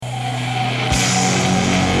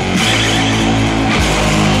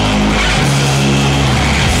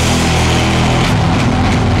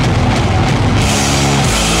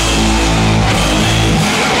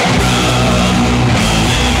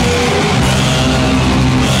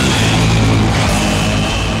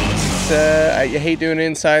you hate doing it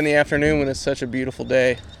inside in the afternoon when it's such a beautiful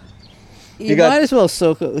day. You might as well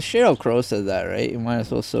soak up. Sheryl Crow said that, right? You might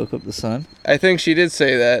as well soak up the sun. I think she did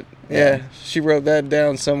say that. Yeah, she wrote that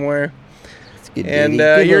down somewhere. It's a good And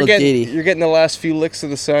ditty. you're getting the last few licks of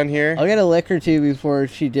the sun here. I'll get a lick or two before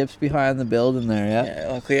she dips behind the building there, Yeah,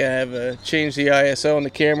 luckily I have changed the ISO on the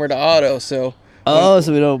camera to auto, so... so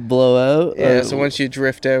we don't blow out? Yeah, so once you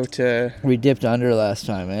drift out... we dipped under last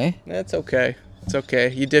time, eh? That's okay. It's okay.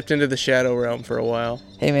 You dipped into the shadow realm for a while.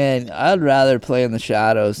 Hey, man, I'd rather play in the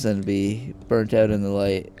shadows than be burnt out in the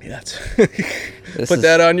light. Yeah, put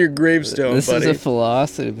that on your gravestone, buddy. This is a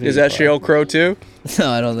philosophy. Is that Sheryl Crow, too? No,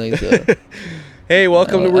 I don't think so. Hey,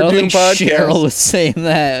 welcome to We're Doomed Podcast. Sheryl was saying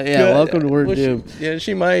that. Yeah, Good. Welcome to We're Doomed. Yeah,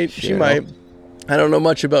 she might. She might. I don't know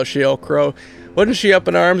much about Sheryl Crow. Wasn't she up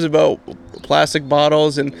in arms about plastic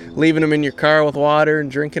bottles and leaving them in your car with water and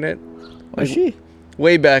drinking it? Was she?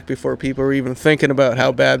 Way back before people were even thinking about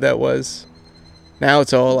how bad that was. Now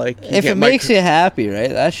it's all like... If it makes you happy, right?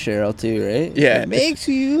 That's Sheryl too, right? Yeah. If it makes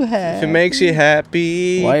you happy. If it makes you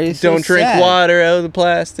happy, why are you so don't drink sad? water out of the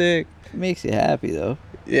plastic. It makes you happy, though.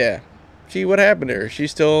 Yeah. Gee, what happened to her? She's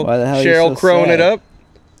still Why the hell Sheryl Crowing it up?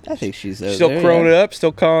 I think she's still crowing it up,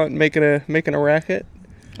 still making a racket.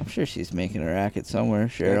 I'm sure she's making a racket somewhere,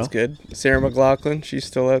 Sheryl. That's good. Sarah McLachlan, she's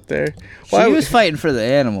still out there. She was fighting for the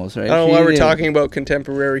animals, right? I don't know why we're talking about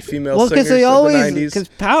contemporary female singers they of the 90s. Because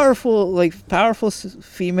powerful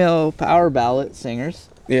female power ballad singers.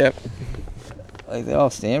 Yeah. Like, they all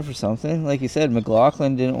stand for something. Like you said,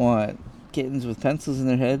 McLachlan didn't want kittens with pencils in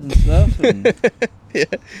their heads and stuff. And yeah.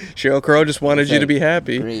 Sheryl Crow just wanted you to be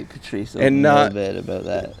happy. Great Patrice and not a bit about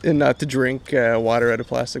that. And not to drink water out of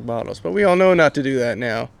plastic bottles. But we all know not to do that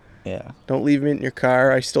now. Yeah. Don't leave it in your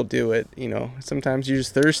car. I still do it, you know. Sometimes you're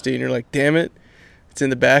just thirsty and you're like, damn it, it's in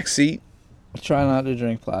the back seat. I try not to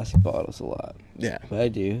drink plastic bottles a lot. Yeah. But I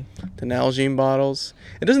do. The Nalgene bottles.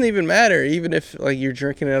 It doesn't even matter. Even if like you're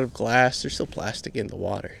drinking out of glass, there's still plastic in the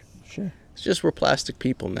water. Sure. It's just we're plastic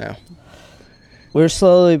people now. We're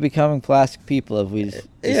slowly becoming plastic people. If we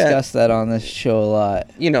discussed that on this show a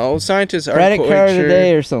lot. You know, scientists are credit card a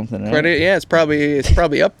day or something. Right? Credit, yeah, it's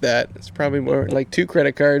probably up that. It's probably more like 2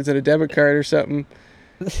 credit cards and a debit card or something.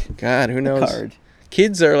 God, who knows? Card.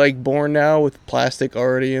 Kids are like born now with plastic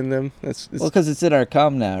already in them. It's because it's in our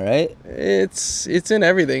cum now, right? It's in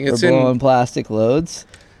everything. It's We're blowing plastic loads.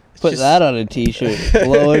 Put that on a T-shirt.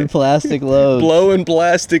 Blowing plastic loads. Blowing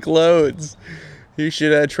plastic loads. You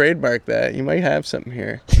should trademark that. You might have something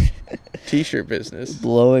here. T-shirt business.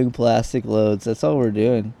 Blowing plastic loads. That's all we're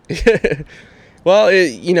doing. Well,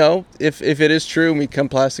 you know, if it is true and we become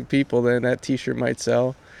plastic people, then that T-shirt might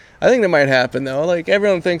sell. I think that might happen, though. Like,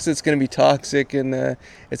 everyone thinks it's going to be toxic, and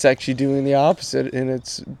it's actually doing the opposite, and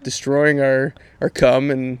it's destroying our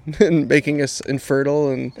cum and making us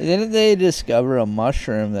infertile. And didn't they discover a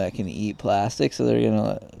mushroom that can eat plastic? So they're going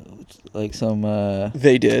to, like, some...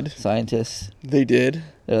 They did. Scientists. They did.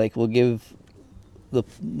 They're like, we'll give the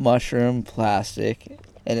mushroom plastic,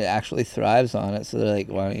 and it actually thrives on it. So they're like,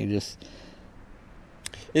 why don't you just...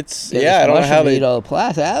 I don't know how they... eat all the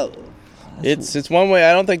plastic out. It's one way.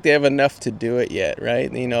 I don't think they have enough to do it yet,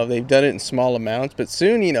 right? You know, they've done it in small amounts, but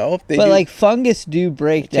soon, you know, if they like fungus do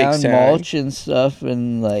break down mulch and stuff,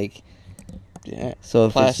 and like, yeah. So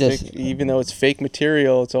if plastic, it's just, even though it's fake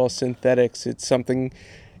material, it's all synthetics. It's something.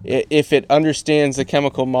 If it understands the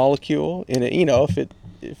chemical molecule, and it, you know,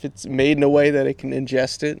 if it's made in a way that it can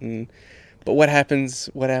ingest it, but what happens?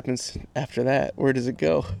 What happens after that? Where does it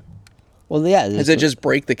go? Well, yeah. Does it just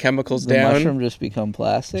break the chemicals down? The mushroom just become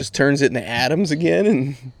plastic? Just turns it into atoms again?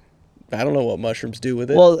 And I don't know what mushrooms do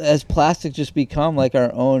with it. Well, as plastic just become like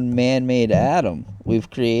our own man-made atom we've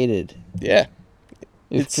created. Yeah.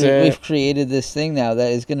 We've created this thing now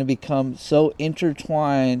that is going to become so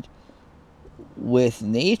intertwined with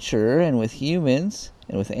nature and with humans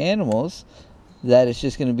and with animals that it's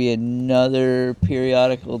just going to be another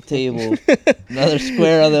periodical table, another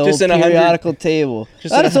square on the old periodical table.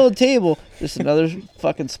 Not its old table, just another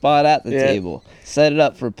fucking spot at the table. Set it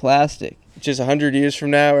up for plastic. Just 100 years from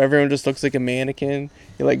now, everyone just looks like a mannequin.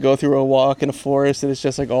 You like go through a walk in a forest, and it's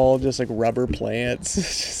just like all just like rubber plants.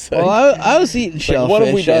 Just like, well, I was eating shellfish what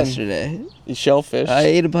have we done? Yesterday. Shellfish? I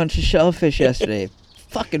ate a bunch of shellfish yesterday.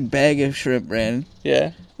 Fucking bag of shrimp, Brandon.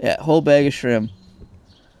 Yeah? Yeah, whole bag of shrimp.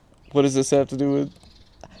 What does this have to do with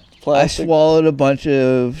plastic? I swallowed a bunch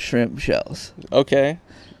of shrimp shells. Okay.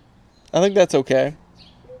 I think that's okay.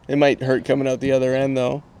 It might hurt coming out the other end,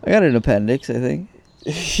 though. I got an appendix, I think.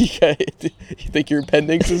 You think your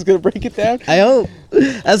appendix is going to break it down? I hope.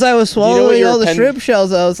 As I was swallowing all the shrimp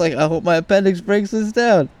shells, I was like, I hope my appendix breaks this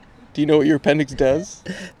down. Do you know what your appendix does?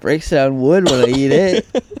 Breaks down wood when I eat it.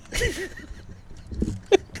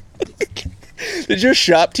 Did your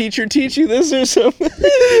shop teacher teach you this or something?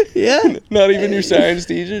 Yeah. Not even your science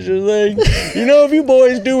teacher. Just like, if you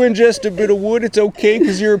boys do ingest a bit of wood, it's okay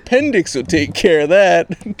because your appendix will take care of that.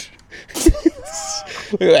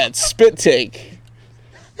 Look at that spit take.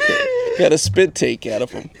 Got a spit take out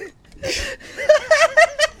of him.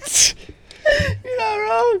 You're not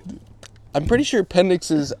wrong. I'm pretty sure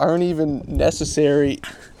appendixes aren't even necessary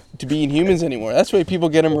to be in humans anymore. That's why people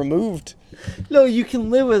get them removed. No, you can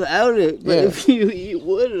live without it, but Yeah. if you eat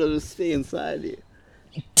wood, it'll just stay inside you.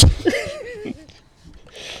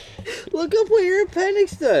 Look up what your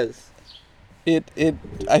appendix does.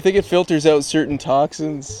 I think it filters out certain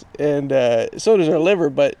toxins, and so does our liver,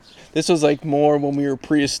 but this was like more when we were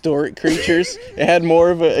prehistoric creatures. It had more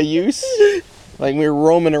of a use. Like we were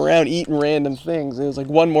roaming around eating random things. It was like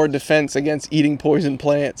one more defense against eating poison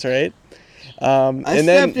plants, right? I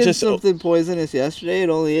stepped in something poisonous yesterday. It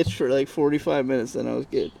only itched for like 45 minutes, then I was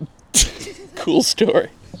good. Cool story.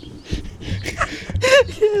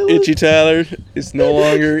 Itchy Tyler is no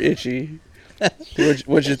longer itchy.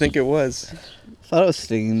 What'd you think it was? I thought it was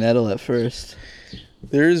stinging nettle at first.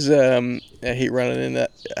 There's I hate running in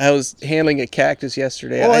that. I was handling a cactus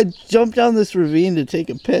yesterday. Oh, I jumped down this ravine to take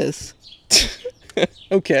a piss.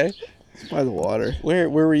 Okay. It's by the water. Where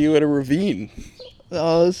were you at a ravine?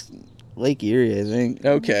 Oh, it's Lake Erie, I think.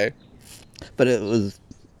 Okay. But it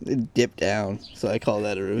dipped down, so I call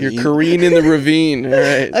that a ravine. You're careening in the ravine. All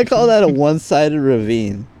right. I call that a one-sided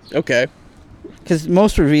ravine. Okay. Because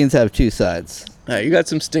most ravines have two sides. All right, you got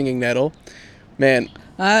some stinging nettle. Man.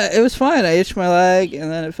 It was fine. I itched my leg,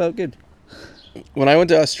 and then it felt good. When I went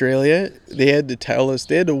to Australia, they had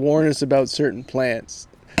to warn us about certain plants.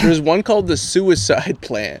 There's one called the suicide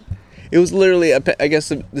plant. It was literally, I guess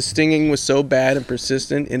the stinging was so bad and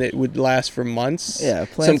persistent, and it would last for months. Yeah,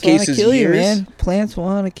 plants want to kill you, man. Plants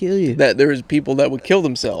want to kill you. That there was people that would kill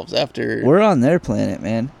themselves after. We're on their planet,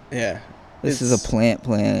 man. Yeah. This is a plant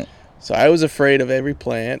planet. So I was afraid of every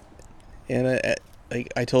plant, and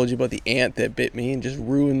I told you about the ant that bit me and just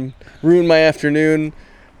ruined my afternoon.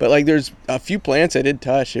 But like, there's a few plants I did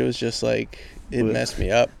touch. It was just like it messed me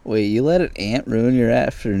up. Wait, you let an ant ruin your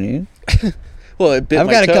afternoon? Well, it bit I've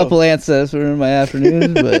my got toe. a couple ants that's ruined my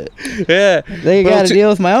afternoons, but yeah, they got to deal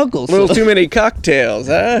with my uncle. A little too many cocktails,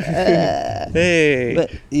 huh? Hey,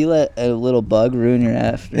 but you let a little bug ruin your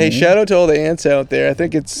afternoon. Hey, shout out to all the ants out there. I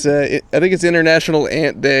think it's International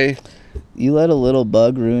Ant Day. You let a little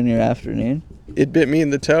bug ruin your afternoon? It bit me in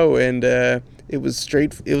the toe, and it was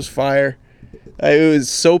fire. It was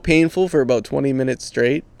so painful for about 20 minutes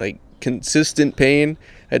straight, like consistent pain.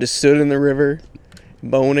 I just stood in the river,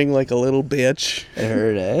 moaning like a little bitch. It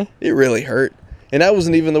hurt, eh? It really hurt. And that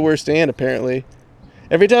wasn't even the worst ant, apparently.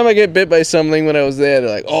 Every time I get bit by something when I was there, they're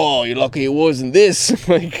like, oh, you're lucky it wasn't this.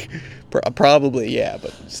 Like, probably, yeah,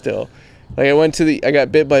 but still. Like, I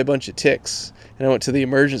got bit by a bunch of ticks, and I went to the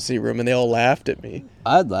emergency room, and they all laughed at me.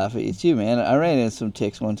 I'd laugh at you too, man. I ran into some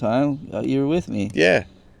ticks one time. You were with me. Yeah.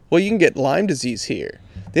 Well, you can get Lyme disease here.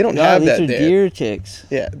 They don't have that there. These are deer ticks.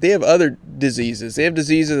 Yeah, they have other diseases. They have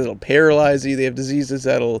diseases that'll paralyze you. They have diseases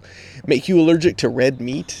that'll make you allergic to red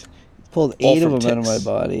meat. Pulled 8 of them out of my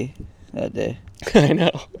body that day. I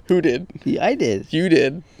know. Who did? Yeah, I did. You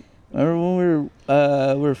did. Remember when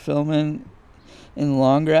we were filming in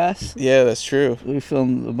long grass? Yeah, that's true. We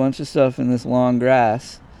filmed a bunch of stuff in this long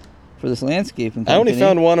grass for this landscaping company. I only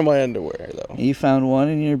found one in my underwear, though. You found one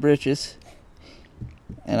in your britches.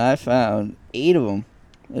 And I found 8 of them.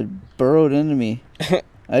 It burrowed into me.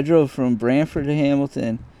 I drove from Brantford to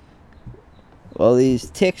Hamilton. Well, these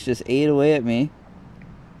ticks just ate away at me.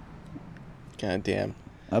 God damn.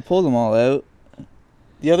 I pulled them all out.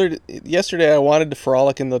 Yesterday I wanted to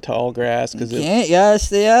frolic in the tall grass because you gotta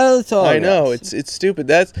stay out of the tall grass. I know, it's stupid.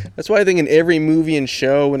 That's why I think in every movie and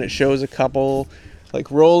show when it shows a couple like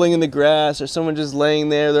rolling in the grass or someone just laying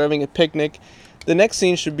there, they're having a picnic. The next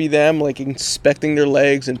scene should be them like inspecting their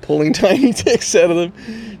legs and pulling tiny ticks out of them.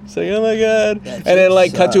 It's like, oh my god. And then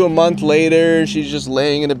like cut to a month later, she's just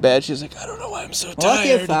laying in a bed. She's like, I don't know why I'm so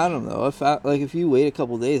tired. I found them though. I found like if you wait a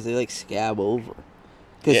couple days, they like scab over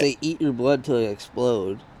because they eat your blood till they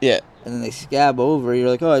explode. Yeah. And then they scab over. You're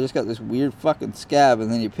like, oh, I just got this weird fucking scab,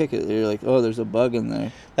 and then you pick it. You're like, oh, there's a bug in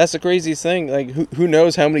there. That's the craziest thing. Like, who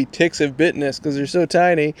knows how many ticks have bitten us because they're so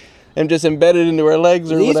tiny. And just embedded into our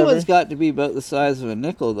legs or whatever. These ones got to be about the size of a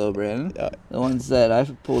nickel, though, Brandon. The ones that I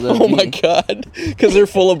pulled out. Oh my god! Because they're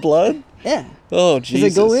full of blood. Yeah. Oh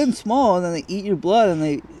Jesus! Because they go in small and then they eat your blood and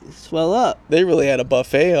they swell up. They really had a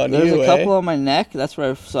buffet on you. There's a couple on my neck. That's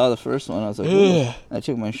where I saw the first one. I was like, ooh. I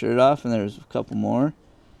took my shirt off and there was a couple more.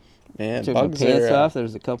 Man, I took my pants off. There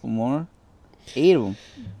was a couple more. 8 of them.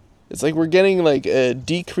 It's like we're getting like a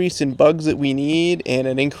decrease in bugs that we need and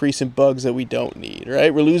an increase in bugs that we don't need,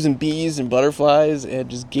 right? We're losing bees and butterflies and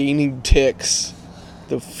just gaining ticks.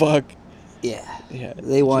 The fuck? Yeah. Yeah.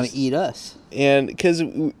 They want to eat us. And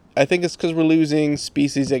I think it's because we're losing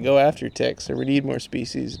species that go after ticks, or we need more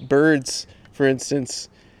species. Birds, for instance,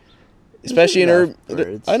 especially in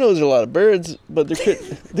urban. I know there's a lot of birds, but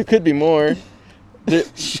there could be more.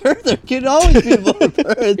 Sure, there can always be more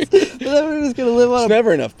birds, but then we're just gonna live on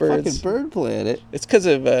never enough birds. Fucking bird planet. It's because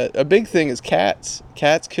of a big thing is cats.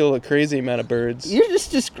 Cats kill a crazy amount of birds. You're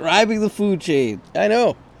just describing the food chain. I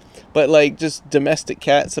know, but like just domestic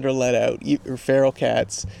cats that are let out, or feral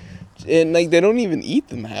cats, and like they don't even eat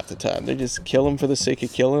them half the time. They just kill them for the sake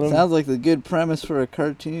of killing them. Sounds like the good premise for a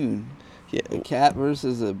cartoon. Yeah, a cat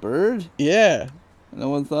versus a bird. Yeah. No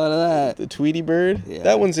one thought of that. The Tweety bird? Yeah.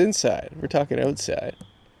 That one's inside. We're talking outside.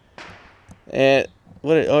 And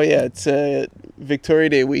it's Victoria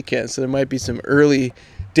Day weekend, so there might be some early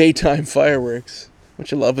daytime fireworks. Don't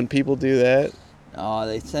you love when people do that? Oh,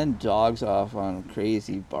 they send dogs off on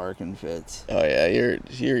crazy barking fits. Oh yeah,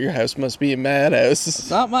 your house must be a madhouse. It's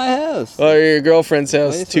not my house. Oh, your girlfriend's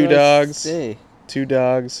house. Two dogs. Two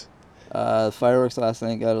dogs. The fireworks last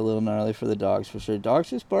night got a little gnarly for the dogs for sure.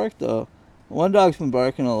 Dogs just bark though. One dog's been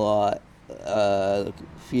barking a lot a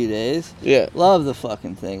few days. Yeah. Love the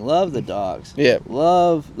fucking thing. Love the dogs. Yeah.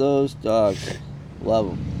 Love those dogs. Love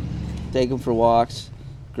them. Take them for walks.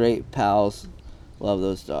 Great pals. Love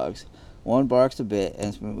those dogs. One barks a bit and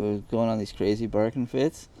was going on these crazy barking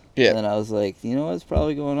fits. Yeah. And then I was like, you know what's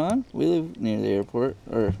probably going on? We live near the airport.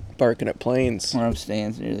 Or barking at planes. Where I'm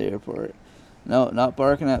staying near the airport. No, not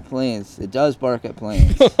barking at planes. It does bark at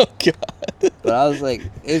planes. Oh, God. But I was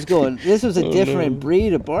like, this was a different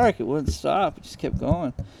breed of bark. It wouldn't stop. It just kept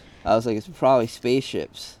going. I was like, it's probably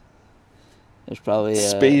spaceships. There's probably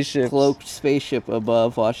a cloaked spaceship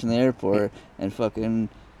above watching the airport, and fucking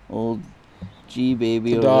old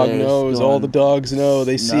G-baby over dog there. Knows. All the dogs know.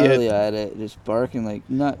 They see it. At it, just barking like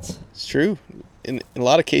nuts. It's true. In a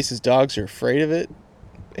lot of cases, dogs are afraid of it.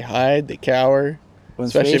 They hide. They cower. When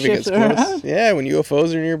especially if it gets close. Around? Yeah, when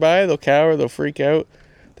UFOs are nearby, they'll cower. They'll freak out.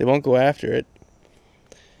 They won't go after it.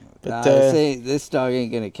 But this dog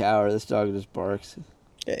ain't gonna cower. This dog just barks.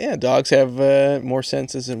 Yeah, dogs have more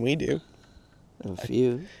senses than we do. A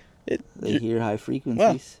few. They hear high frequencies.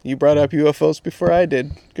 Well, you brought up UFOs before I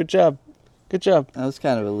did. Good job. Good job. That was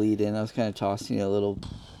kind of a lead in. I was kind of tossing you a little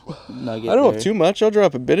nugget. I don't know too much. I'll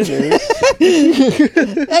drop a bit of news.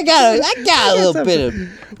 I got a little bit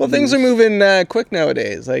of. Well, things are moving quick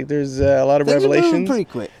nowadays. Like there's a lot of revelations. Are moving pretty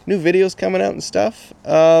quick. New videos coming out and stuff.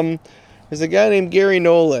 There's a guy named Gary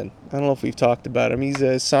Nolan. I don't know if we've talked about him. He's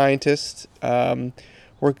a scientist.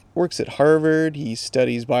 Works at Harvard. He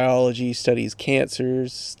studies biology, studies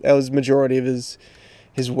cancers. That was the majority of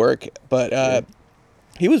his work. But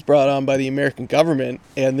he was brought on by the American government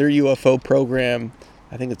and their UFO program.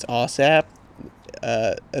 I think it's OSAP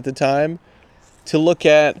at the time, to look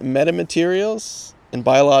at metamaterials and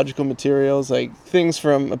biological materials, like things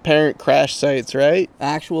from apparent crash sites, right?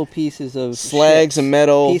 Actual pieces of slags of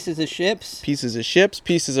metal. Pieces of ships,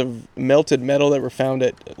 pieces of melted metal that were found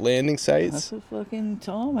at landing sites. That's what fucking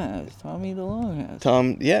Tom has. Tommy DeLonge has.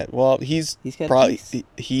 Tom, yeah. Well, he's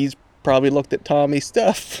probably looked at Tommy's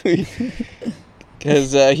stuff.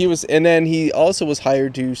 Because he also was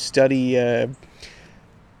hired to study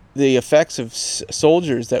the effects of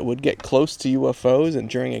soldiers that would get close to UFOs and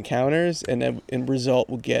during encounters, and then in result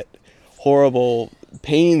would get horrible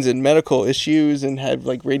pains and medical issues and have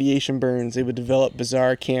like radiation burns. They would develop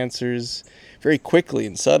bizarre cancers very quickly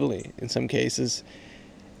and subtly in some cases.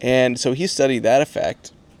 And so he studied that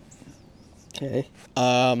effect. Okay.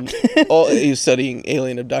 He was studying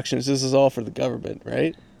alien abductions. This is all for the government,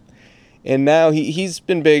 right? And now he's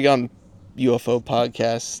been big on UFO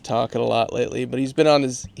podcasts, talking a lot lately, but he went on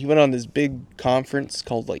this big conference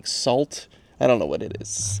called like SALT. I don't know what it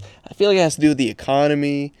is. I feel like it has to do with the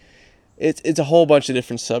economy. It's a whole bunch of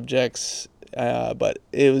different subjects, but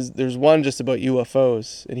there's one just about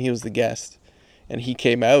UFOs, and he was the guest, and he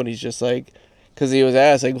came out and he's just like, because he was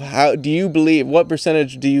asked like, what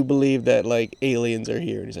percentage do you believe that like aliens are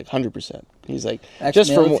here? And he's like 100%. He's like,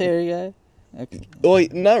 ex-military guy. Well,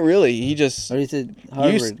 not really. He just... Or he's a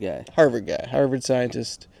Harvard guy. Harvard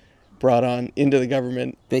scientist brought on into the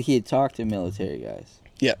government. But he had talked to military guys.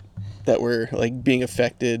 Yeah, that were like being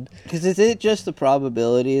affected. Because is it just the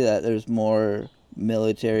probability that there's more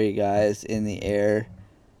military guys in the air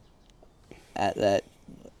at that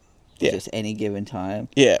just any given time?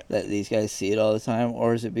 Yeah. That these guys see it all the time?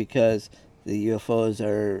 Or is it because the UFOs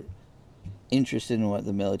are interested in what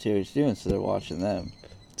the military is doing, so they're watching them?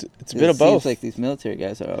 It's a bit of both. Seems like these military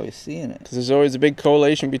guys are always seeing it. Because there's always a big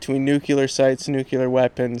correlation between nuclear sites, nuclear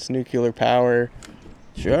weapons, nuclear power,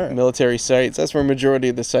 Sure. military sites. That's where majority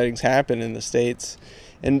of the sightings happen in the States.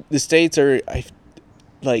 And the States are,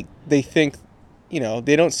 they think,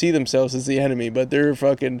 they don't see themselves as the enemy, but they're a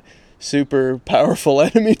fucking super powerful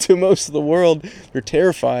enemy to most of the world. They're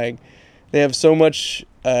terrifying. They have so much,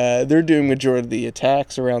 they're doing majority of the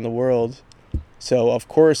attacks around the world. So, of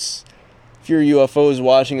course, if you're UFOs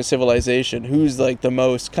watching a civilization, who's like the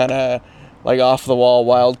most kind of like off the wall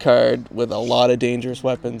wild card with a lot of dangerous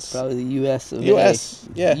weapons? Probably the U.S. of U.S.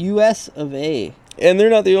 A. Yeah. U.S. of A. And they're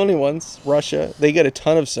not the only ones. Russia, they get a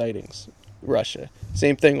ton of sightings. Russia,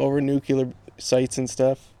 same thing over nuclear sites and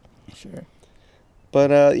stuff. Sure. But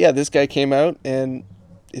this guy came out and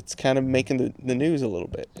it's kind of making the news a little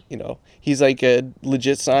bit. He's like a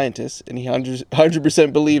legit scientist, and he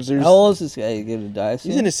 100% believes there's. How old is this guy? He's gonna die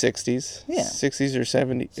soon? He's in his 60s. Yeah. 60s or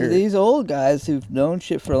 70s. So these old guys who've known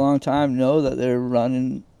shit for a long time know that they're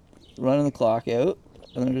running the clock out,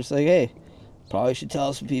 and they're just like, hey, probably should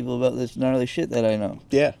tell some people about this gnarly shit that I know.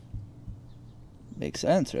 Yeah. Makes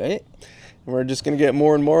sense, right? We're just going to get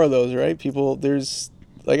more and more of those, right? People,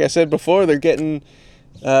 like I said before, they're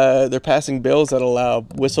passing bills that allow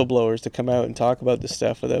whistleblowers to come out and talk about this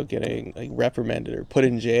stuff without getting like reprimanded or put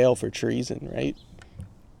in jail for treason, right?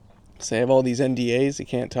 So they have all these NDAs, they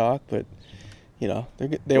can't talk, but they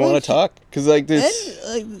want to talk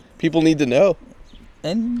because people need to know.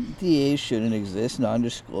 NDAs shouldn't exist,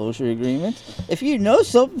 non-disclosure agreements. If you know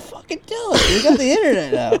something, fucking tell us. We got the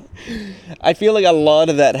internet now. I feel like a lot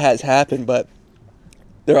of that has happened, but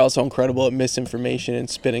they're also incredible at misinformation and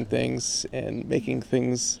spinning things and making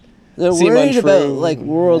things They're seem worried untrue. about like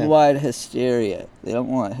worldwide hysteria. They don't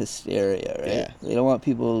want hysteria, right? Yeah. They don't want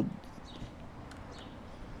people.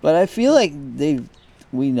 But I feel like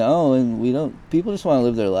we know, and we don't. People just want to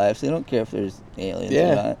live their lives. They don't care if there's aliens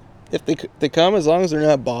or not. If they come, as long as they're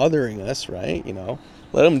not bothering us, right?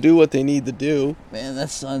 Let them do what they need to do. Man, that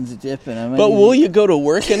sun's dipping. But will you go to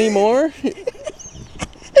work anymore?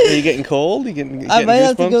 Are you getting cold? You getting I might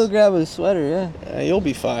have to goosebumps? go grab a sweater. Yeah. You'll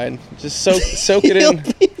be fine. Just soak it You'll in.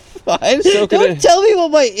 be fine. Don't tell me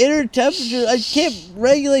about my inner temperature. I can't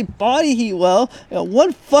regulate body heat well. I got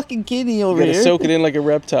one fucking kidney over You here. gotta soak it in like a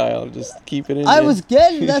reptile. Just keep it in. I was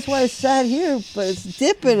getting. That's why I sat here, but it's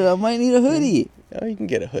dipping, and I might need a hoodie. Oh, you can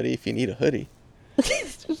get a hoodie if you need a hoodie.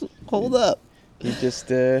 Just hold up. You just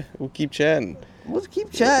we'll keep chatting. Let's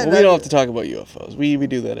keep chatting. We don't have to talk about UFOs. We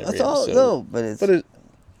do that every That's all. episode. No, but it's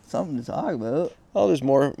something to talk about. Oh, there's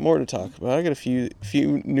more to talk about. I got a few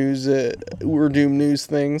news, We're Doomed news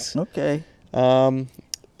things. Okay.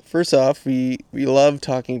 First off, we love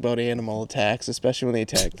talking about animal attacks, especially when they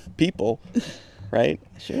attack people, right?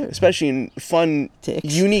 Sure. Especially in fun,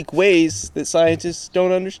 Ticks. unique ways that scientists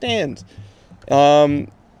don't understand. The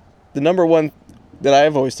number one that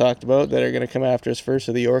I've always talked about that are going to come after us first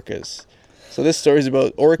are the orcas. So this story is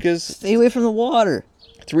about orcas. Stay away from the water.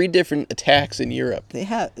 3 different attacks in Europe. They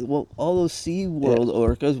have all those SeaWorld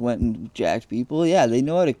orcas went and jacked people. Yeah, they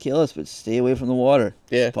know how to kill us, but stay away from the water.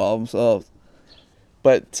 Yeah. Problem solved.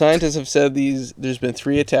 But scientists have said there's been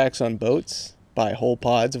 3 attacks on boats by whole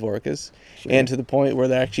pods of orcas, and to the point where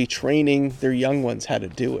they're actually training their young ones how to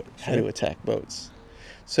do it, how to attack boats.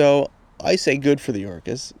 So I say good for the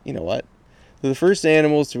orcas. You know what? They're the first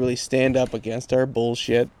animals to really stand up against our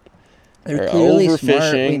bullshit. They're clearly smart.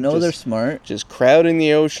 Overfishing. We know they're smart. Just crowding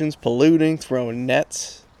the oceans, polluting, throwing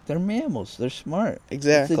nets. They're mammals. They're smart.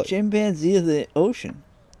 Exactly. It's the chimpanzee of the ocean.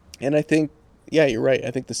 And I think, yeah, you're right.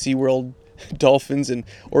 I think the SeaWorld dolphins and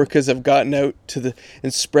orcas have gotten out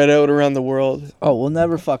and spread out around the world. Oh, we'll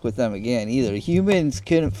never fuck with them again either. Humans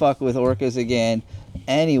couldn't fuck with orcas again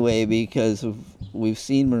anyway because we've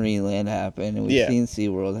seen Marineland happen and we've seen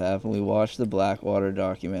SeaWorld happen. We watched the Blackwater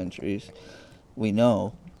documentaries. We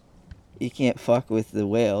know you can't fuck with the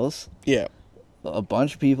whales. Yeah. A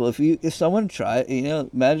bunch of people, if someone tried,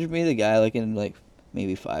 imagine me the guy like in like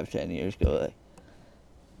maybe 5-10 years go like,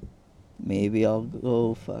 maybe I'll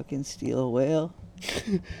go fucking steal a whale.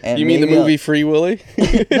 And you mean the movie Free Willy?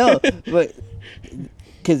 No, but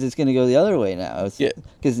because it's gonna go the other way now.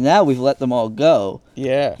 Because now we've let them all go.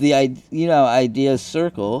 Yeah. Ideas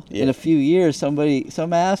circle. In a few years, some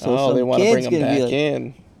asshole, they want to bring kid's them gonna be back like,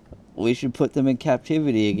 in. we should put them in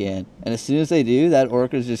captivity again. And as soon as they do, that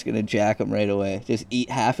orca's just gonna jack him right away. Just eat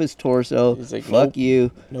half his torso. He's like, fuck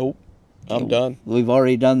you. Nope. I'm done. We've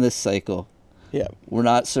already done this cycle. Yeah. We're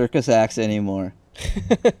not circus acts anymore.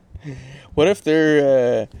 What if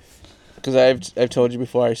they're? Because I've told you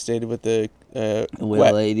before, I stayed with the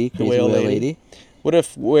whale lady. What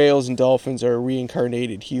if whales and dolphins are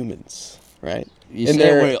reincarnated humans? right? You see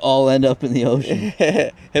where we all end up in the ocean.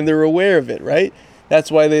 And they're aware of it, right?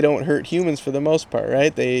 That's why they don't hurt humans for the most part,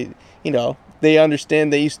 right? They, they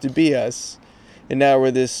understand they used to be us, and now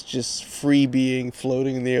we're this just free being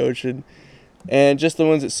floating in the ocean. And just the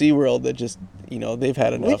ones at SeaWorld that just, they've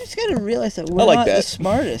had enough. We just got to realize that we're not the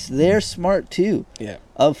smartest. They're smart too. Yeah.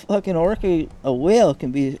 A fucking orca, a whale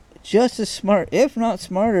can be just as smart, if not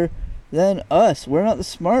smarter, than us. We're not the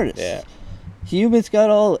smartest. Yeah. Humans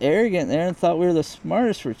got all arrogant there and thought we were the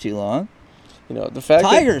smartest for too long. The fact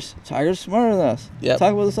Tigers are smarter than us. Yep.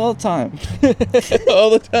 Talk about this all the time. All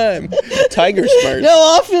the time. Tigers smart. You know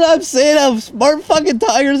how often I'm saying how smart fucking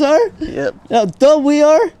tigers are? Yep. How dumb we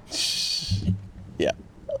are? Yeah.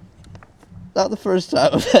 Not the first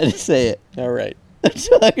time I've had to say it. All right. A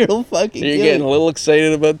tiger will fucking You're getting a little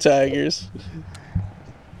excited about tigers.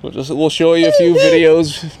 We'll show you a few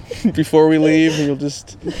videos before we leave, and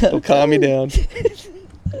it'll calm you down.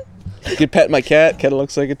 You can pet my cat. Cat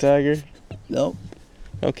looks like a tiger. Nope.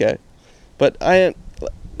 Okay, but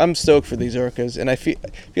I'm stoked for these orcas, and I feel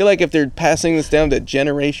like if they're passing this down to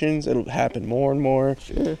generations, it'll happen more and more.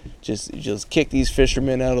 Sure. Just kick these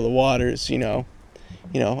fishermen out of the waters,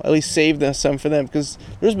 at least save some for them, because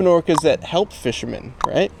there's been orcas that help fishermen,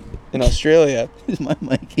 right? In Australia. Is my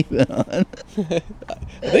mic even on?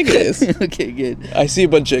 I think it is. Okay, good. I see a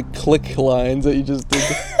bunch of click lines that you just did.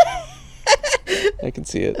 I can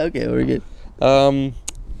see it. Okay, we're good.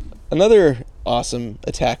 Another awesome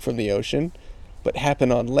attack from the ocean, but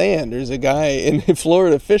happened on land. There's a guy in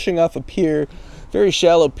Florida fishing off a pier, very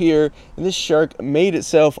shallow pier, and this shark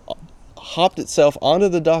hopped itself onto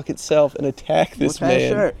the dock itself and attacked this man. What kind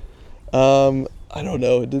of shark? I don't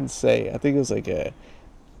know. It didn't say. I think it was like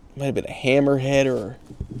might have been a hammerhead or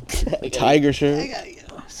a tiger shark. I gotta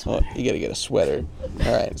get a sweater. Oh, you gotta get a sweater.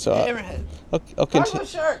 All right, so hammerhead. I'll Talk about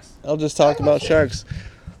sharks. I'll just talk about sharks.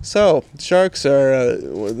 So, sharks are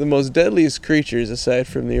the most deadliest creatures aside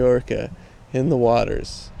from the orca in the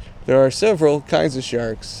waters. There are several kinds of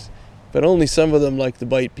sharks, but only some of them like to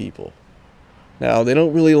bite people. Now, they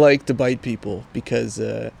don't really like to bite people because,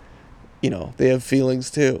 they have feelings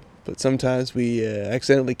too. But sometimes we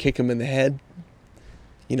accidentally kick them in the head.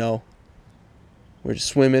 We're just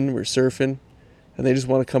swimming, we're surfing, and they just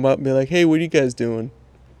want to come up and be like, "Hey, what are you guys doing?"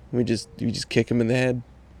 And we just kick them in the head.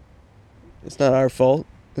 It's not our fault.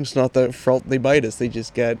 It's not their fault they bite us. They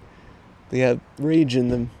have rage in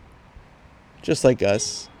them. Just like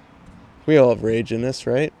us. We all have rage in us,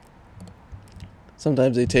 right?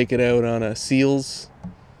 Sometimes they take it out on seals,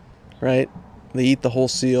 right? They eat the whole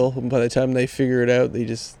seal, and by the time they figure it out, they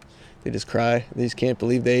just cry. They just can't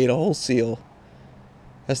believe they ate a whole seal.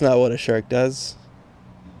 That's not what a shark does.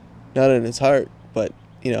 Not in its heart, but,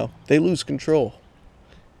 they lose control.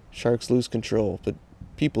 Sharks lose control, but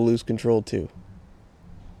people lose control too.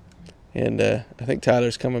 And I think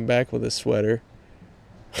Tyler's coming back with a sweater.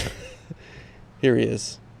 Here he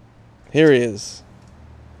is. Still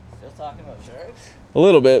talking about sharks? A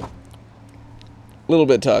little bit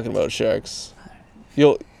talking about sharks.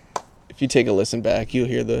 If you take a listen back, you'll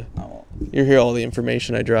hear all the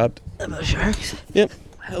information I dropped. About sharks? Yep.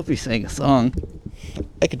 I hope he sang a song.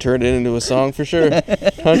 I could turn it into a song for sure.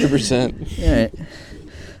 100%. All right.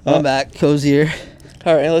 I'm back, cozier.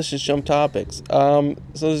 All right, let's just jump topics. So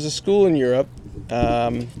there's a school in Europe.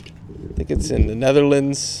 I think it's in the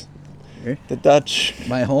Netherlands, the Dutch.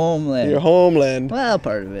 My homeland. Your homeland. Well,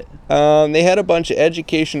 part of it. They had a bunch of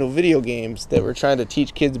educational video games that were trying to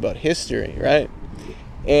teach kids about history, right?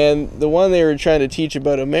 And the one they were trying to teach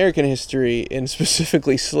about American history, and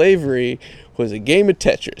specifically slavery, was a game of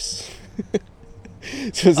Tetris.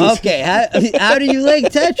 Okay, how do you link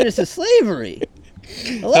Tetris to slavery?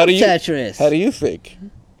 I love Tetris. How do you think?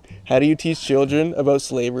 How do you teach children about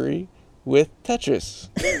slavery with Tetris?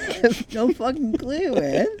 No fucking clue,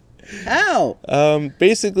 man. How?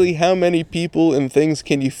 Basically, how many people and things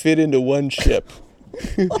can you fit into one ship?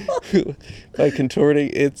 By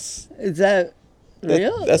contorting its... Is that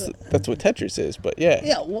real? That's what Tetris is, but yeah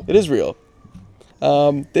it is real.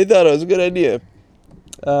 They thought it was a good idea.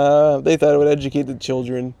 They thought it would educate the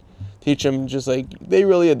children, teach them, just like they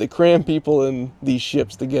really had to cram people in these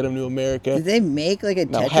ships to get them to America. Did they make like a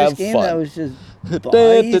Now, Tetris game fun. that was just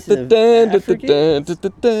bodies of Africans?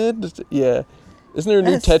 Yeah. Isn't there a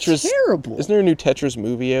new That's Tetris? terrible. Isn't there a new Tetris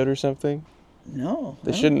movie out or something? No.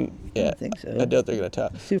 They shouldn't. Yeah, I don't think so. I doubt they're gonna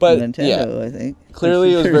talk. Super But Nintendo, I think.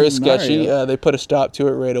 clearly it was very Super sketchy. Mario. They put a stop to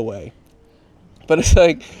it right away. But it's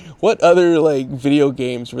like, what other like video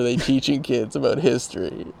games were they teaching kids about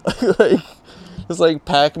history? Like, It's like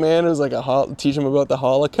Pac-Man. It was like teach them about the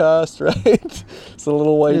Holocaust, right? It's the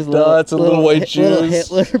little white dots and little white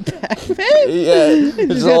Jews. Little Hitler Pac-Man. Yeah,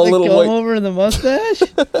 it's just all got the little comb white. over in the mustache.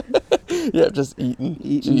 Yeah, just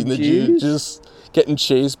eating the Jews? just getting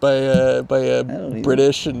chased by a even-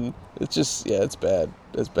 British, and it's just it's bad.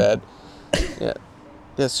 It's bad. Yeah.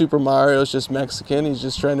 Yeah, Super Mario's just Mexican. He's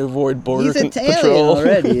just trying to avoid border He's Italian patrol.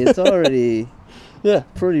 already. It's already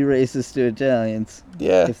pretty racist to Italians.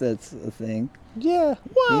 Yeah. If that's a thing. Yeah.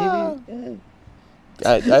 Wow.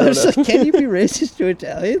 I don't know. like, can you be racist to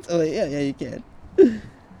Italians? Oh, yeah, you can.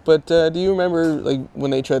 But do you remember like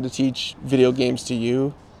when they tried to teach video games to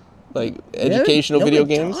you, like educational video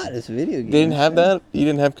games? Taught us video games. They didn't have that. You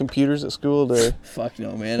didn't have computers at school to. Fuck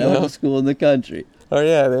no, man. I went to school in the country. Oh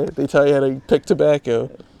yeah, they taught you how to pick tobacco.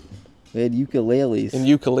 We had ukuleles. And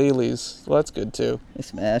ukuleles. Well, that's good too. I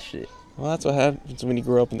smashed it. Well, that's what happens when you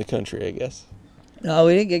grow up in the country, I guess. No,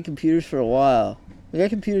 we didn't get computers for a while. We got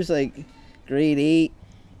computers like grade 8.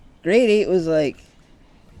 Grade 8 was like,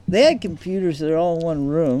 they had computers that are all in one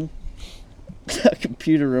room. A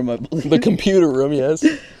computer room, I believe. The computer room, yes.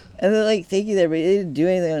 And they like take you there, but they didn't do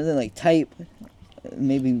anything other than like type.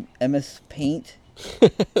 Maybe MS Paint.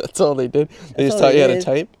 That's all they did. They just taught you how to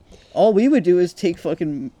type. All we would do is take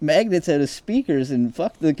fucking magnets out of speakers and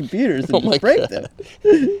fuck the computers and just break them.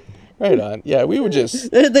 Right on. Yeah, we would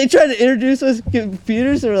just. They tried to introduce us to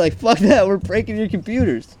computers. They were like, "Fuck that! We're breaking your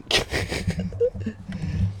computers."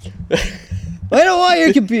 I don't want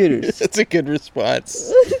your computers. That's a good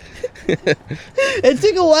response. It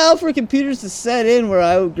took a while for computers to set in where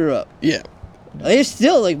I grew up. Yeah. He's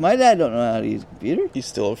still like, my dad don't know how to use a computer. He's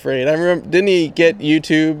still afraid. I remember, didn't he get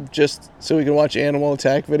YouTube just so he could watch animal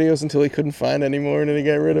attack videos until he couldn't find any more, and then he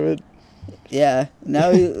got rid of it? Yeah.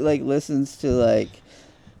 Now he like listens to like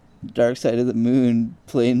Dark Side of the Moon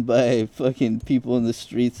played by fucking people in the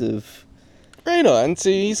streets of. Right on.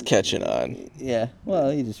 See, he's catching on. Yeah.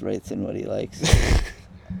 Well, he just writes in what he likes.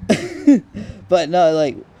 But no,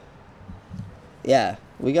 like, yeah,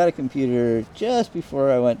 we got a computer just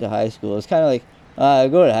before I went to high school. It's kind of like, I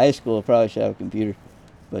go to high school, I probably should have a computer.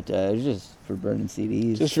 But it was just for burning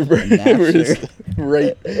CDs. Just for burning.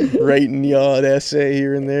 Writing the odd essay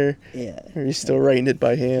here and there. Yeah. Or you're still writing it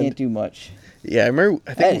by hand. Can't do much. Yeah, I remember.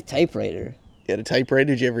 I had a typewriter. You had a typewriter?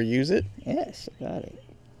 Did you ever use it? Yes, I got it.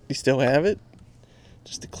 You still have it?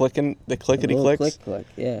 Just the clickety clicks? Click,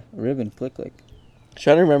 yeah. Ribbon, click.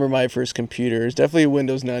 Trying to remember my first computer. It was definitely a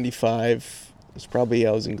Windows 95. It was probably,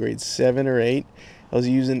 I was in grade 7 or 8. I was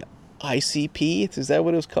using ICP. Is that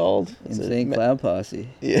what it was called? Insane Cloud Posse.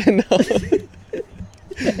 Yeah, no.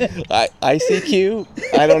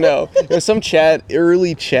 ICQ? I don't know. There's some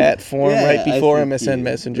early chat form right before ICQ, MSN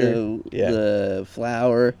Messenger. The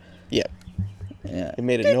flower. Yeah. Yeah. It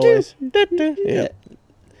made a noise. Yeah.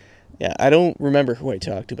 Yeah, I don't remember who I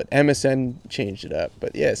talked to, but MSN changed it up.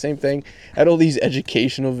 But yeah, same thing. I had all these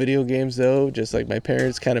educational video games though, just like my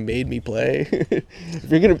parents kind of made me play.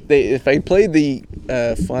 If I played the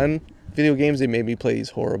fun video games, they made me play these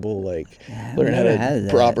horrible learn how to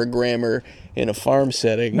proper grammar in a farm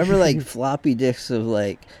setting. Remember like floppy disks of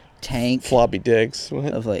like tank floppy disks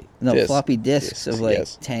what? Of like floppy disks of like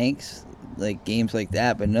tanks, like games like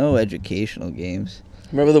that, but no educational games.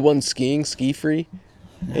 Remember the one ski free?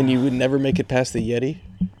 And you would never make it past the Yeti?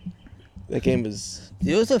 That game was...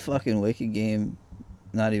 It was a fucking wicked game,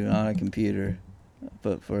 not even on a computer,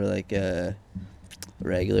 but for like a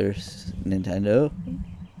regular Nintendo,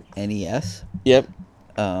 NES. Yep.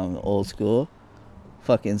 Old school.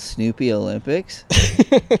 Fucking Snoopy Olympics.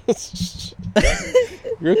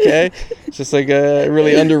 Okay. It's just like a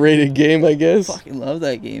really underrated game, I guess. Fucking love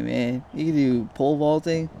that game, man. You can do pole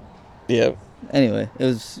vaulting. Yep. Anyway, it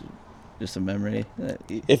was... just a memory.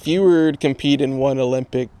 If you were to compete in one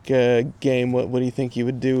Olympic game, what do you think you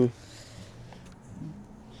would do?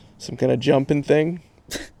 Some kind of jumping thing?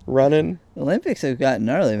 Running? Olympics have gotten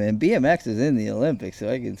gnarly, man. BMX is in the Olympics,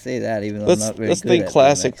 so I can say that even though I'm not very good at Let's think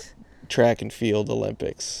classic BMX. Track and field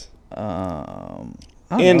Olympics. And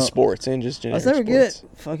sports, and just generic sports. I was never good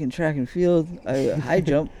at fucking track and field. High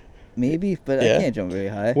jump, maybe, but I can't jump very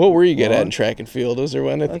high. What were you good at in track and field? Was there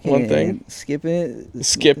one thing? Skipping it.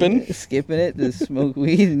 Skipping it to smoke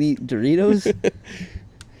weed and eat Doritos.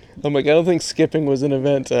 I'm like, I don't think skipping was an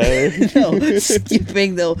event. No,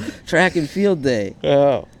 skipping though. Track and field day.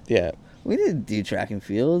 Oh, yeah. We didn't do track and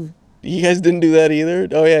field. You guys didn't do that either?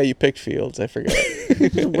 Oh, yeah, you picked fields. I forgot.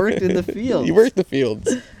 You worked in the fields. You worked the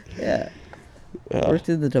fields. Yeah. Worked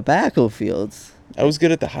in the tobacco fields. I was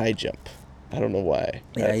good at the high jump. I don't know why.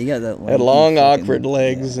 Yeah, you got that lanky. I had long, awkward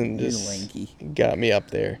legs and just lanky. Got me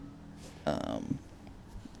up there.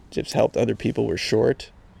 Just helped other people were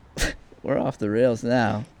short. we're off the rails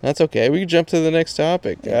now. That's okay. We can jump to the next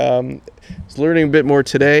topic. I was learning a bit more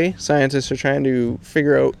today. Scientists are trying to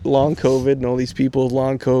figure out long COVID and all these people with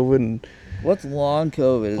long COVID. And what's long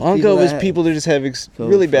COVID? Long COVID is people that just have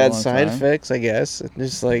really bad side effects, I guess.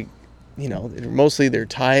 Just like, mostly they're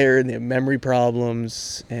tired, they have memory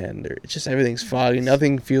problems, and just everything's foggy.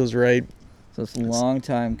 Nothing feels right. So it's long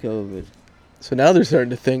time COVID. So now they're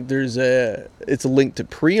starting to think it's a link to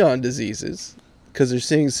prion diseases, because they're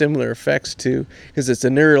seeing similar effects too, because it's a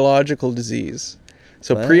neurological disease.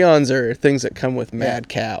 So what? Prions are things that come with mad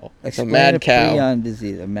cow. Explain so mad cow. Prion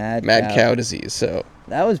disease, a mad cow disease. So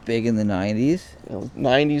that was big in the 90s.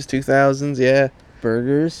 90s, 2000s, yeah.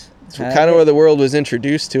 Burgers. It's kind of where the world was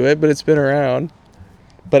introduced to it, but it's been around.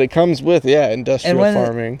 But it comes with, industrial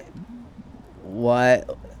farming.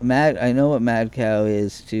 I know what mad cow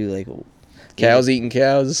is too, like cows eating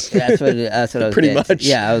cows. That's what I was pretty much.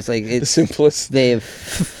 Yeah, I was like, it's the simplest. They've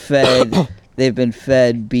been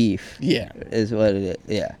fed beef. Yeah, is what it is.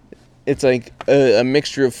 Yeah, it's like a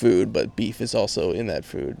mixture of food, but beef is also in that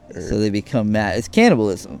food. So they become mad. It's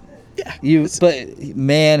cannibalism. Yeah, but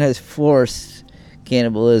man has forced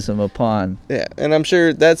cannibalism upon. Yeah, and I'm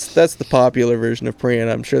sure that's the popular version of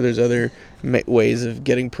prion. I'm sure there's other ways of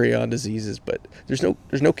getting prion diseases, but there's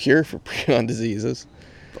no cure for prion diseases.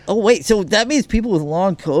 Oh wait, so that means people with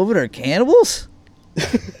long COVID are cannibals?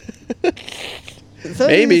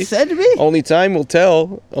 Maybe. Said to me? Only time will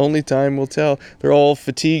tell. They're all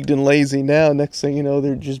fatigued and lazy now. Next thing you know,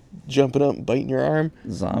 they're just jumping up and biting your arm.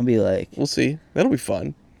 Zombie-like. We'll see. That'll be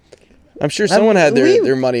fun. I'm sure someone had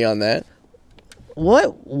their money on that.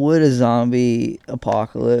 What would a zombie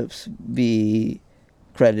apocalypse be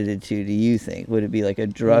credited to, do you think? Would it be like a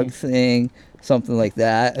drug thing, something like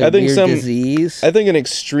that? A weird disease? I think an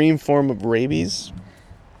extreme form of rabies.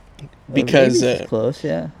 Because rabies is close,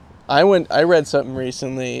 yeah. I read something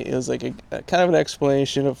recently. It was like a kind of an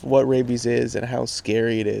explanation of what rabies is and how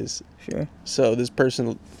scary it is. Sure. So this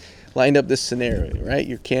person lined up this scenario, right?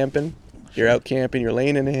 You're camping. You're out camping. You're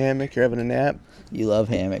laying in a hammock. You're having a nap. You love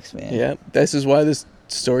hammocks, man. Yeah. This is why this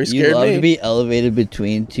story scared me. You love to be elevated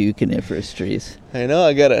between two coniferous trees. I know.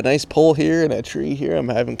 I got a nice pole here and a tree here.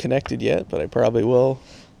 I haven't connected yet, but I probably will.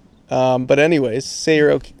 But anyways, say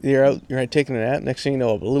you're out taking a nap. Next thing you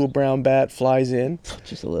know, a little brown bat flies in.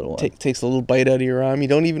 Just a little one. Takes a little bite out of your arm. You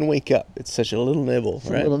don't even wake up. It's such a little nibble,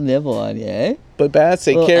 right? A little nibble on you, eh? But bats,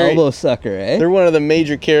 they carry elbow sucker, eh? They're one of the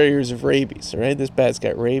major carriers of rabies, right? This bat's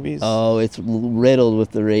got rabies. Oh, it's riddled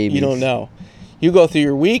with the rabies. You don't know. You go through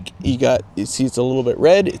your week. You see it's a little bit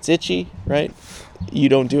red. It's itchy, right? You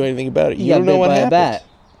don't do anything about it. You don't know what happened. Bat.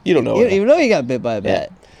 You don't know. You don't even know you got bit by a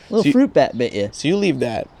bat. Yeah. Little fruit bat bit you. So you leave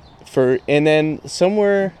that. And then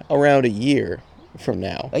somewhere around a year from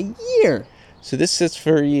now. A year? So this sits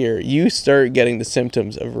for a year. You start getting the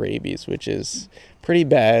symptoms of rabies, which is pretty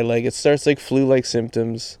bad. Like, it starts like flu-like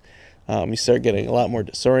symptoms. You start getting a lot more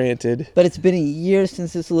disoriented. But it's been a year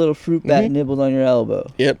since this little fruit bat nibbled on your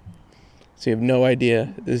elbow. Yep. So you have no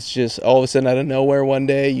idea. It's just all of a sudden out of nowhere one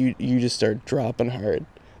day, you just start dropping hard.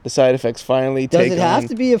 The side effects finally take on. Does it have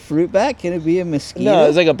to be a fruit bat? Can it be a mosquito? No,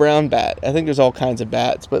 it's like a brown bat. I think there's all kinds of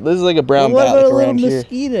bats, but this is like a brown bat like around here. What about a little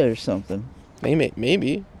mosquito or something?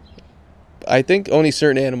 Maybe. I think only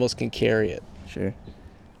certain animals can carry it. Sure.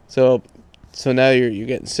 So now you're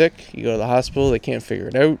getting sick. You go to the hospital. They can't figure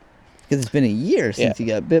it out. Because it's been a year since you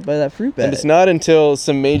got bit by that fruit bat. And it's not until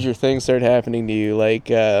some major things start happening to you, like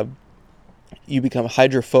you become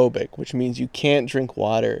hydrophobic, which means you can't drink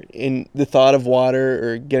water. And the thought of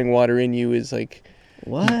water or getting water in you is like,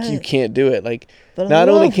 what? You can't do it. Like, but not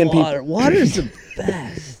I love only can water. people. Water's the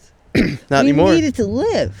best. Not anymore. We need it to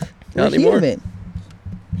live. Not We're anymore. Human.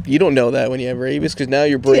 You don't know that when you have rabies, because now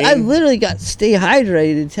your brain. Dude, I literally got "Stay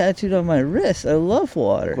Hydrated" tattooed on my wrist. I love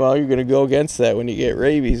water. Well, you're gonna go against that when you get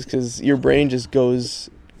rabies, because your brain just goes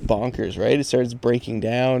bonkers, right? It starts breaking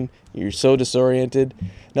down. You're so disoriented.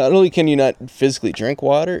 Not only can you not physically drink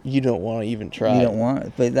water, you don't want to even try. You don't want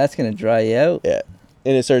it, but that's gonna dry you out. Yeah,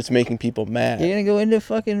 and it starts making people mad. You're gonna go into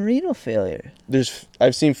fucking renal failure.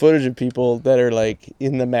 I've seen footage of people that are like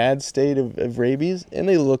in the mad state of rabies, and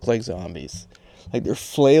they look like zombies. Like, they're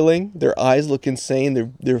flailing, their eyes look insane.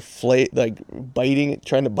 They're biting,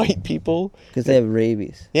 trying to bite people because they have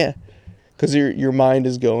rabies. Yeah, because your mind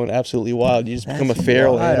is going absolutely wild. You just become a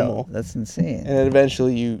feral animal. That's insane. And then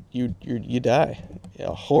eventually you die,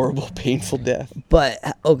 a horrible, painful death. But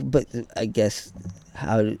I guess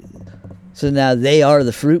so now they are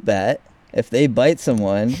the fruit bat. If they bite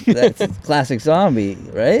someone, that's a classic zombie,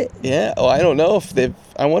 right? Yeah. Oh, I don't know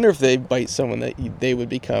I wonder if they bite someone that they would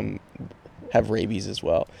become have rabies as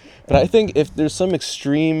well. But I think if there's some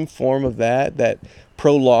extreme form of that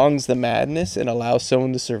prolongs the madness and allows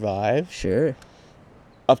someone to survive, Sure,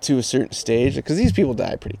 up to a certain stage, because these people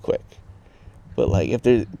die pretty quick. But like if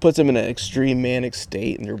it puts them in an extreme manic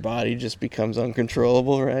state and their body just becomes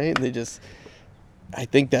uncontrollable, right? I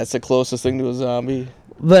think that's the closest thing to a zombie.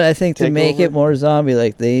 but I think to make over. it more zombie,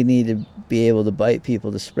 like they need to be able to bite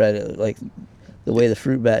people to spread it, like the way the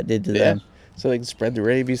fruit bat did to them. So they can spread the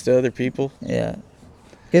rabies to other people. Yeah,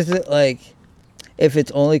 because like if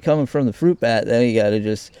it's only coming from the fruit bat, then you got to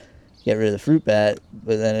just get rid of the fruit bat.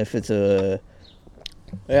 But then if it's a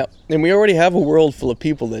Yeah, and we already have a world full of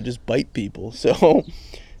people that just bite people, so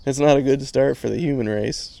that's not a good start for the human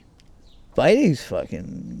race. biting's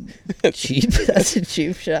fucking cheap. That's a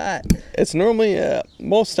cheap shot. It's normally,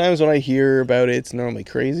 most times when I hear about it, it's normally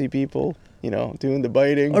crazy people, doing the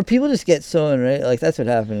biting. Or people just get sewn, right? Like that's what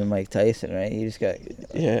happened to Mike Tyson, right? He just got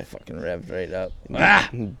Yeah. fucking revved right up.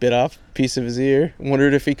 Bit off a piece of his ear.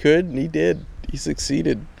 Wondered if he could, and he did. He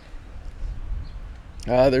succeeded.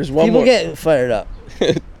 There's one People more. get fired up.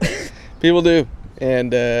 People do.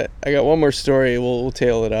 And I got one more story. We'll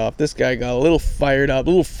tail it off. This guy got a little fired up, a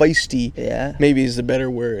little feisty. Yeah. Maybe is the better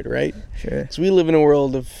word, right? Sure. So we live in a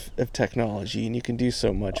world of technology, and you can do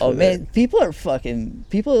so much Oh with man, it. people are fucking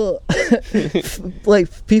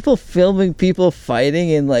like people filming people fighting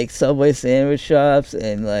in like Subway sandwich shops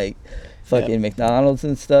and like fucking McDonald's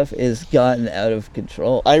and stuff is gotten out of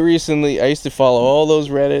control. I used to follow all those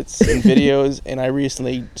Reddits and videos, and I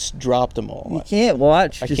recently dropped them all. You can't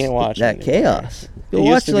watch. I just can't watch that it anymore. chaos. It Go used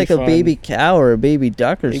watch to be like a fun. baby cow or a baby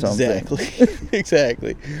duck or something. Exactly.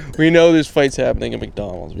 Exactly. We know there's fights happening at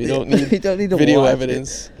McDonald's. We don't need We don't need to video watch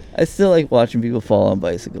evidence. I still like watching people fall on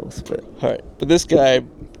bicycles, but All right, but this guy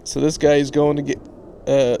is going to get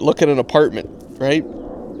look at an apartment, right?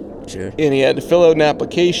 sure. And he had to fill out an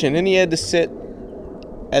application, and he had to sit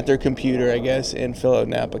at their computer, I guess, and fill out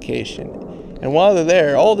an application. And while they're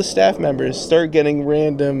there, all the staff members start getting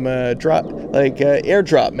random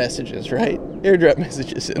airdrop messages, right? Airdrop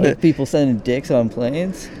messages. And Like people sending dicks on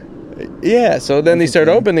planes. yeah, so then they start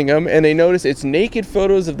insane. opening them, and they notice it's naked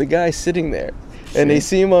photos of the guy sitting there. And they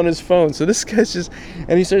see him on his phone. So this guy's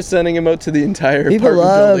and he starts sending him out to the entire People apartment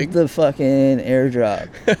love building. the fucking airdrop.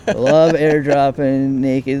 They love airdropping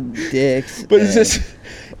naked dicks. But it's and just,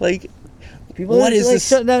 like, people what are, is like, this?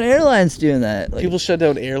 shutting down airlines doing that. Like, People shut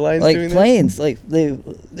down airlines like doing planes, like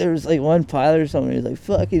there was like one pilot or something who's like,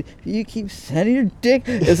 fuck it, you keep sending your dick.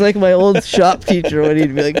 It's like my old shop teacher when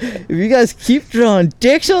he'd be like, if you guys keep drawing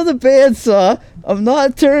dicks on the bandsaw, I'm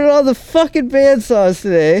not turning on the fucking bandsaws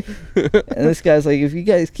today. And this guy's like, if you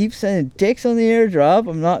guys keep sending dicks on the airdrop,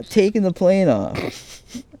 I'm not taking the plane off.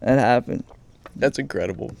 That happened. that? That's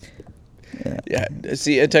incredible. Yeah. Yeah.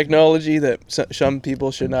 See, a technology that some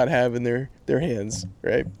people should not have in their hands,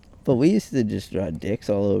 right? But we used to just draw dicks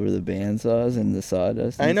all over the bandsaws and the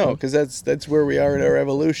sawdust. And I know, stuff. because that's where we are in our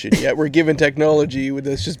evolution. Yet we're given technology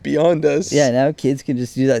that's just beyond us. Yeah, now kids can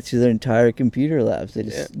just do that to their entire computer labs. They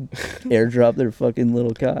just airdrop their fucking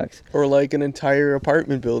little cocks. Or like an entire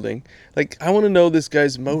apartment building. Like, I want to know this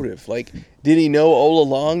guy's motive. Like, did he know all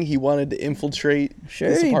along he wanted to infiltrate Sure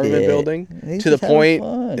this he apartment did. building He's to the just having point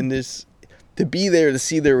fun. and this to be there to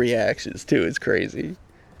see their reactions too? It's crazy.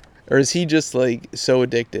 Or is he just like so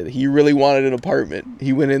addicted? He really wanted an apartment.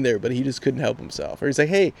 He went in there, but he just couldn't help himself. Or he's like,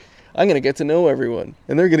 hey, I'm going to get to know everyone,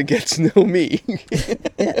 and they're going to get to know me.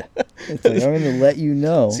 Yeah. It's like, I'm going to let you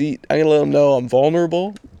know. See, I'm going to let them know I'm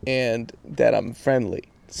vulnerable and that I'm friendly.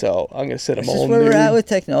 So I'm going to set them That's all just where nude. we're at with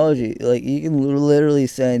technology. Like, you can literally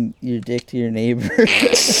send your dick to your neighbor.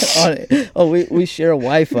 On it. Oh, we share a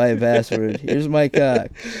Wi-Fi password. Here's my cock.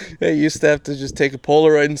 They used to have to just take a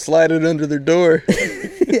Polaroid and slide it under their door.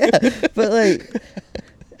 Yeah, but like,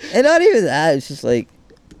 and not even that. It's just like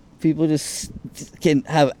people just can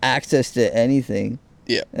have access to anything.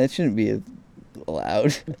 Yeah. That shouldn't be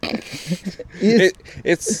allowed. You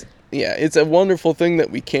just- It's a wonderful thing that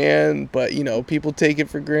we can, but people take it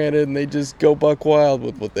for granted and they just go buck wild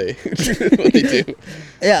with what they what they do.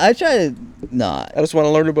 yeah, I try to not. I just want to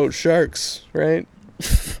learn about sharks, right?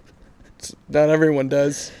 Not everyone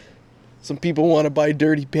does. Some people want to buy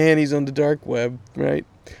dirty panties on the dark web, right?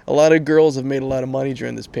 A lot of girls have made a lot of money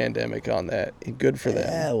during this pandemic on that. And good for them.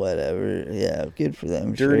 Yeah, whatever. Yeah, good for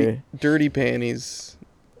them. Sure. Dirty panties.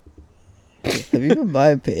 Have you been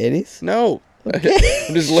buying panties? No. Okay.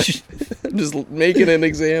 I'm just making an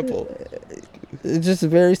example. It's just a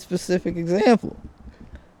very specific example.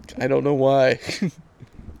 I don't know why.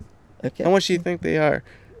 Okay. How much do you think they are?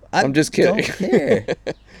 I I'm just kidding. Don't care.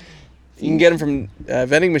 You can get them from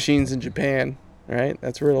vending machines in Japan, right?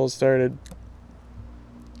 That's where it all started.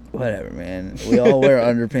 Whatever, man. We all wear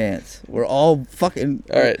underpants. We're all fucking...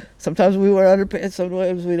 All right. Sometimes we wear underpants,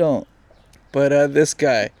 sometimes we don't. But this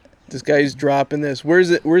guy's dropping this. Where's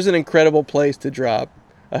an incredible place to drop?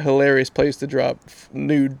 A hilarious place to drop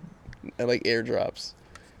nude, like, airdrops.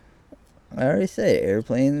 I already said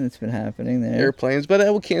airplane. It's been happening there. Airplanes, but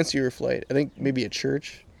that will cancel your flight. I think maybe a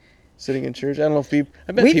church. Sitting in church. I don't know if people...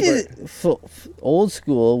 I bet we people... did old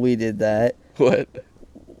school, we did that. What?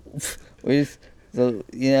 So,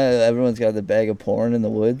 everyone's got the bag of porn in the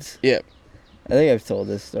woods. Yep. I think I've told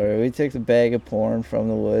this story. We took the bag of porn from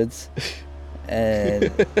the woods, and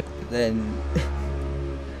then,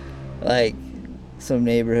 like, some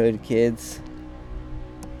neighborhood kids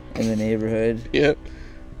in the neighborhood. Yep.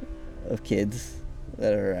 Of kids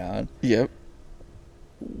that are around. Yep.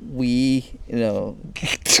 We, Are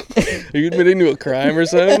you admitting to a crime or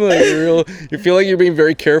something? Like, you feel like you're being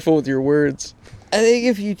very careful with your words. I think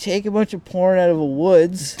if you take a bunch of porn out of a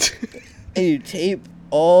woods and you tape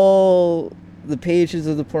all the pages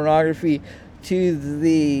of the pornography to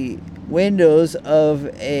the windows of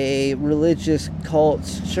a religious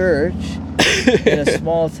cult's church in a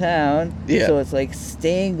small town, so it's like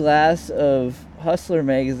stained glass of Hustler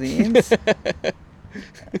magazines.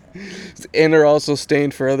 And they're also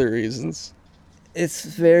stained for other reasons. It's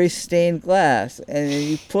very stained glass. And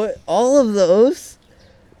you put all of those...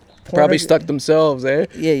 Probably stuck themselves, eh?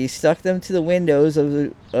 Yeah, you stuck them to the windows of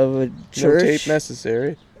a church. No tape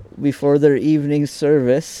necessary. Before their evening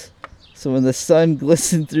service. So when the sun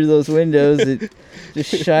glistened through those windows, it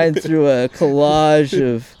just shined through a collage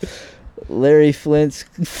of Larry Flint's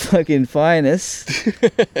fucking finest.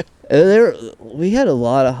 We had a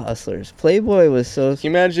lot of hustlers. Playboy was so... Can you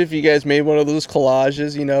imagine if you guys made one of those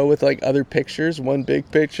collages, with like other pictures, one big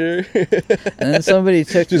picture? And then somebody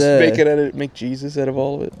took make Jesus out of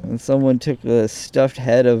all of it. And someone took a stuffed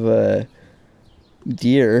head of a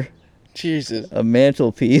deer. Jesus. A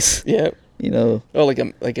mantelpiece. Yep. Oh,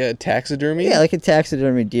 like a taxidermy? Yeah, like a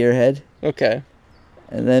taxidermy deer head. Okay.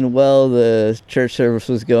 And then while the church service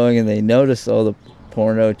was going and they noticed all the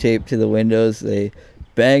porno taped to the windows, they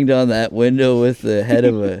banged on that window with the head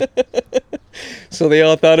of a... So they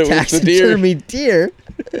all thought it was the deer. Taxidermy deer.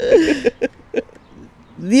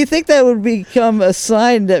 Do you think that would become a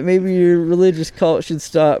sign that maybe your religious cult should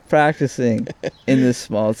stop practicing in this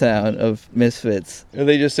small town of misfits? Or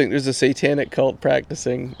they just think there's a satanic cult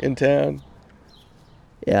practicing in town?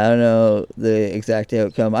 Yeah, I don't know the exact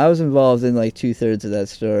outcome. I was involved in like 2/3 of that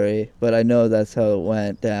story, but I know that's how it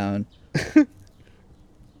went down. Well,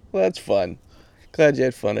 that's fun. Glad you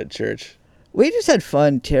had fun at church. We just had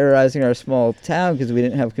fun terrorizing our small town because we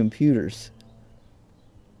didn't have computers.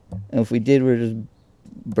 And if we did, we were just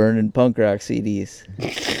burning punk rock CDs.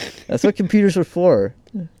 That's what computers were for.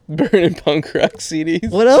 Burning punk rock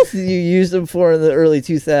CDs? What else did you use them for in the early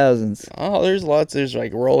 2000s? Oh, there's lots. There's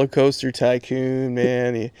like Roller Coaster Tycoon,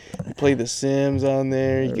 man. You play The Sims on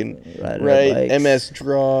there. You can write MS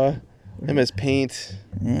Draw, MS Paint.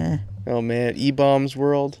 Yeah. Oh, man. E-Bombs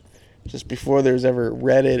World. Just before there was ever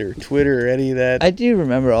Reddit or Twitter or any of that. I do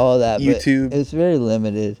remember all of that, YouTube. But it's very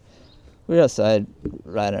limited. We were outside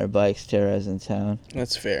riding our bikes, terrorizing town.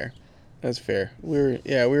 That's fair. We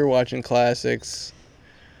were watching classics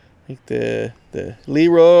like the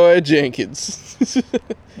Leroy Jenkins.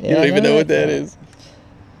 You don't even know what that is.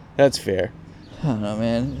 That's fair. I don't know,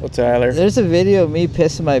 man. Well, Tyler, there's a video of me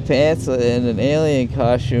pissing my pants in an alien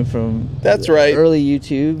costume from early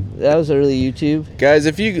YouTube. That was early YouTube. Guys,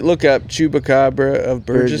 if you look up Chupacabra of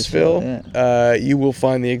Burgessville, you will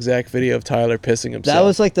find the exact video of Tyler pissing himself. That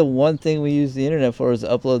was like the one thing we used the internet for, was to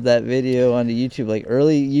upload that video onto YouTube. Like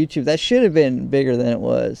early YouTube, that should have been bigger than it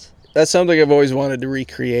was. That's something I've always wanted to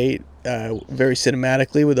recreate very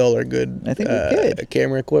cinematically with all our good I think we could.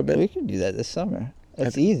 Camera equipment. We could do that this summer.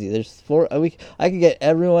 That's easy. There's 4. I could get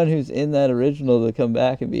everyone who's in that original to come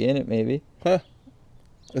back and be in it, maybe. Huh.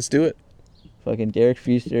 Let's do it. Fucking Derek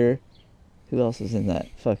Fuster. Who else is in that?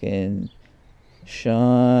 Fucking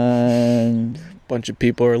Sean. Bunch of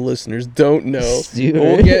people our listeners don't know.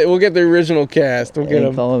 Stewart. We'll get the original cast. We'll get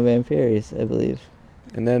them. Colin Van Perry's, I believe.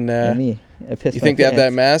 And then and me. I pissed you think they have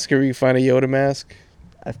that mask, or we can find a Yoda mask?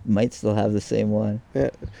 I might still have the same one. Yeah.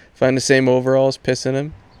 Find the same overalls, pissing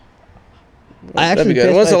him. That'd be good.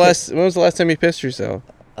 When was the last time you pissed yourself?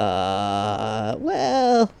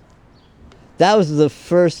 Well, that was the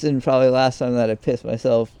first and probably last time that I pissed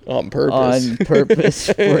myself on purpose. On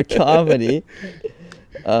purpose for comedy.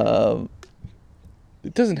 It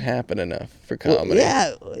doesn't happen enough for comedy. Well,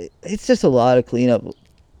 yeah, it's just a lot of cleanup.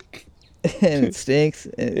 and it stinks.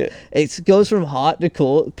 And it goes from hot to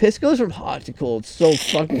cold. Piss goes from hot to cold so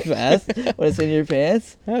fucking fast when it's in your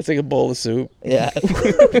pants. That's like a bowl of soup. Yeah.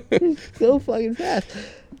 So fucking fast.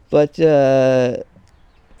 But, yeah.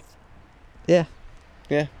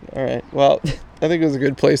 Yeah, all right. Well, I think it was a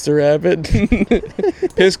good place to wrap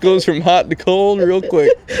it. Piss goes from hot to cold real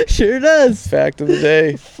quick. Sure does. Fact of the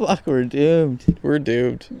day. Fuck, we're doomed. We're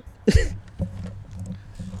doomed.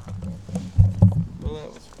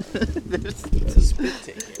 There's It's a spit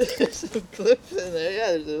take. There's some clips in there.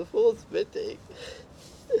 Yeah, there's a full spit take.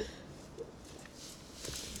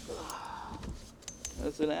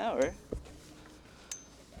 That's an hour.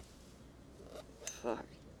 Fuck.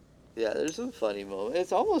 Yeah, there's some funny moments.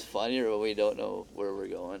 It's almost funnier when we don't know where we're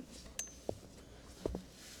going.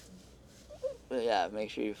 But yeah, make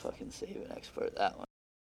sure you fucking save and export that one.